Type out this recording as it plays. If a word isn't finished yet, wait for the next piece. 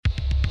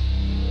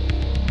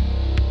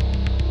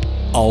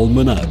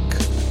Almanac.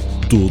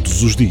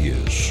 Todos os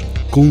dias,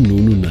 com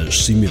Nuno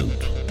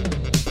Nascimento.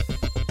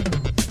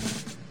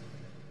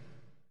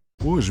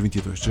 Hoje,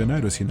 22 de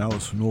janeiro,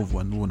 assinala-se o novo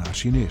ano lunar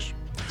chinês.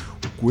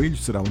 O coelho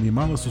será o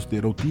animal a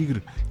suceder ao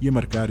tigre e a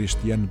marcar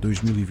este ano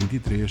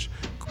 2023,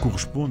 que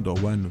corresponde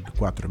ao ano de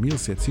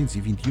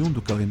 4721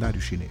 do calendário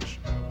chinês.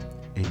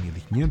 Em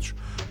 1500,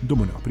 Dom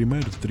Manuel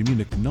I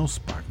determina que não se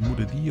pague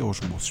moradia aos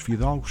moços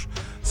fidalgos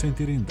sem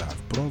terem dado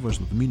provas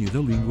do domínio da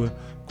língua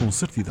com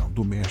certidão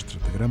do mestre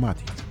de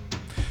gramática.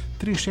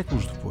 3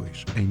 séculos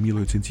depois, em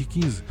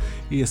 1815,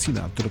 é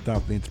assinado o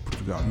tratado entre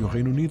Portugal e o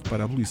Reino Unido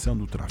para a abolição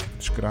do tráfico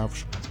de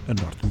escravos a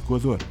norte do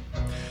Equador.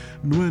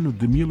 No ano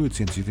de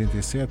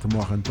 1887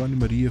 morre António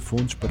Maria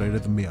Fontes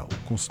Pereira de Melo,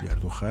 conselheiro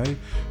do rei,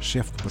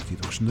 chefe do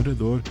Partido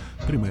Regenerador,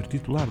 primeiro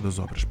titular das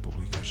obras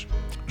públicas.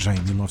 Já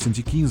em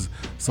 1915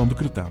 são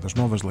decretadas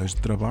novas leis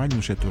de trabalho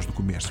nos setores do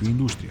comércio e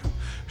indústria.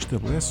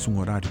 Estabelece-se um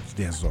horário de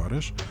 10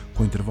 horas,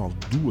 com intervalo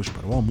de 2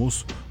 para o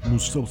almoço,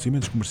 nos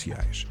estabelecimentos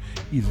comerciais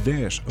e de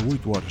 10 a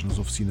 8 horas nas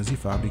oficinas e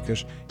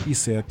fábricas e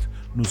 7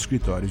 nos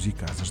escritórios e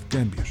casas de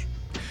câmbios.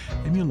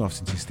 Em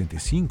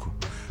 1975,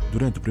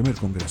 durante o primeiro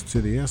congresso do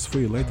CDS,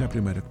 foi eleita a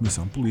primeira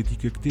comissão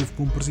política que teve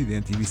como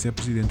presidente e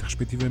vice-presidente,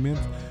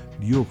 respectivamente,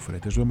 Diogo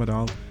Freitas do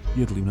Amaral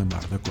e Adelina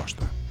Mar da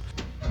Costa.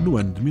 No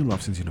ano de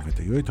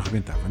 1998,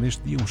 arrebentava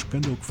neste dia um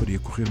escândalo que faria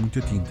correr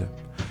muita tinta.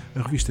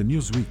 A revista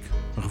Newsweek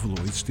revelou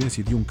a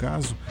existência de um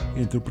caso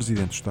entre o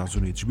presidente dos Estados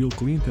Unidos, Bill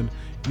Clinton,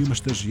 e uma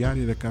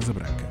estagiária da Casa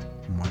Branca,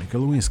 Monica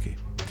Lewinsky.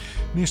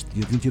 Neste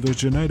dia 22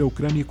 de janeiro, a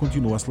Ucrânia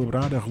continua a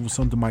celebrar a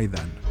Revolução de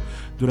Maidan.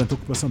 Durante a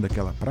ocupação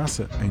daquela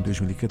praça, em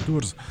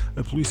 2014,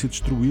 a polícia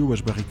destruiu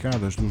as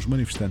barricadas dos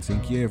manifestantes em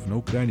Kiev, na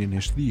Ucrânia,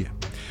 neste dia.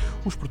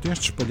 Os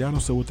protestos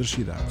espalharam-se a outras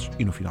cidades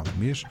e, no final do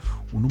mês,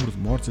 o número de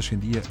mortes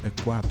ascendia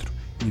a 4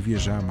 e havia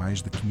já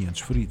mais de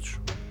 500 feridos.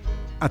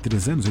 Há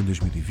 3 anos, em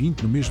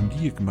 2020, no mesmo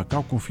dia que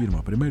Macau confirma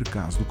o primeiro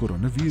caso do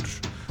coronavírus,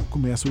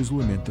 começa o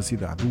isolamento da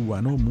cidade de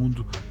Wuhan ao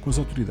mundo, com as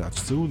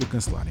autoridades de saúde a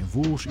cancelarem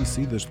voos e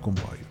saídas de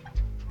comboio.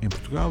 Em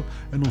Portugal,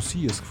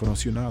 anuncia-se que foram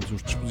acionados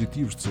os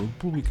dispositivos de saúde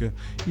pública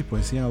e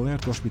põe-se em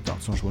alerta o Hospital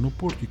de São João no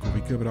Porto e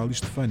Correio Cabral e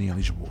Estefânia em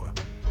Lisboa.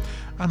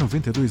 Há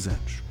 92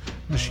 anos,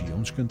 nascia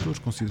um dos cantores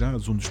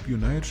considerados um dos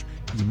pioneiros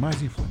e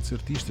mais influentes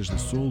artistas da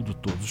soul de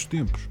todos os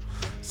tempos,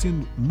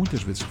 sendo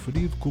muitas vezes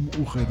referido como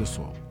o rei da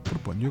soul.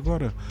 Proponho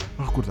agora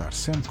a recordar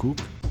Sam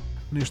Cooke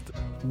neste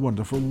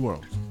Wonderful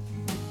World.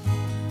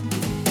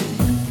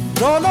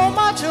 Don't know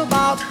much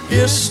about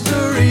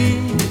history.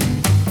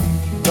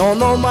 Don't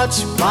know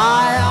much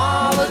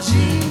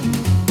biology.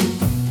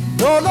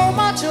 Don't know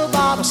much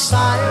about a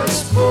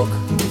science book.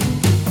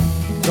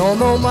 Don't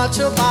know much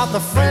about the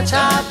French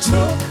I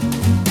took.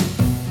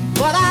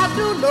 But I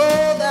do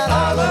know that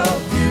I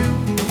love you.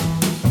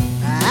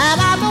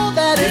 And I know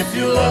that if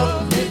you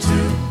love me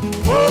too,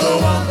 what a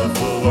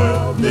wonderful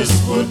world this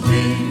would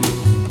be.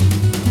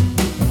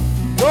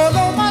 Don't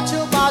know much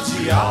about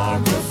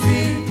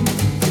geography.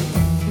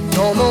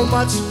 Don't know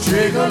much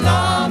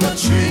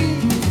trigonometry.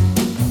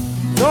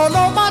 Don't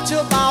know much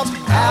about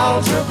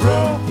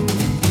algebra.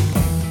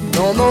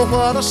 Don't know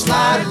what a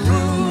slide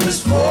rule is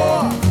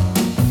for.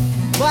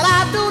 But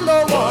I do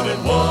know 1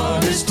 and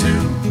 1 is 2.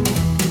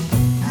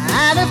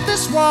 And if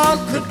this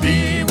one could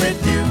be with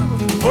you,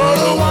 what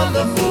a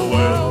wonderful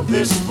world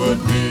this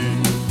would be.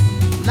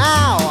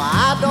 Now,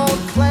 I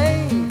don't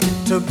claim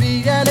to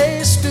be an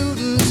A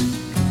student,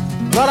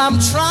 but I'm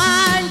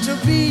trying to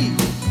be.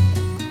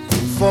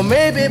 For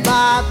maybe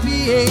by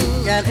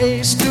being an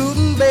A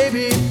student,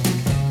 baby,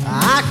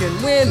 I can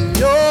win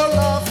your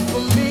love for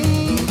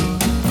me.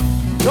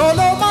 Don't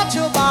know much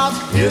about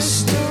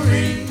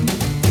history.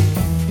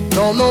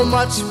 Don't know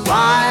much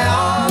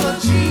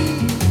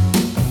biology.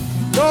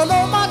 Don't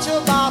know much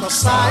about a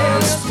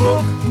science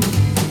book.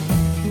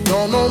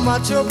 Don't know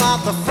much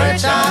about the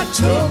French I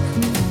took.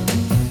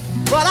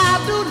 But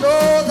I do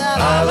know that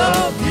I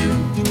love you.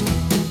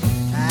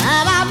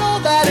 And I know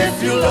that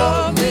if you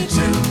love me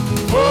too,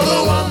 what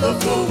a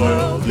wonderful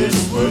world this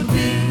would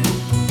be.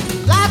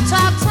 La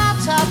ta ta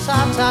ta ta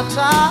ta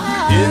ta.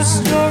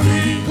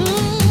 History.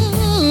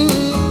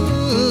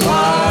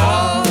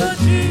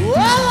 Biology.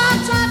 Well, la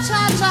ta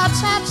ta ta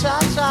ta ta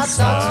ta ta.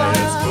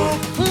 Science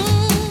book.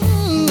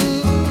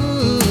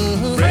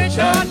 French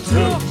I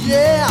took.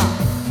 Yeah,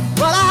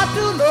 but I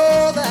do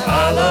know that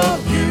I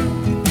love you.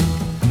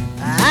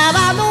 And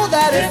I know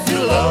that if you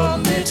love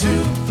me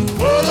too,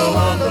 what a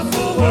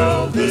wonderful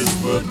world this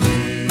would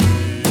be.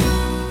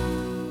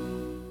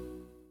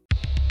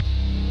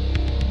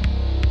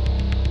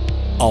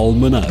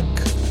 Almanac.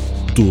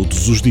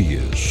 Todos os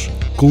dias,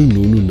 com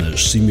Nuno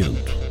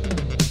Nascimento.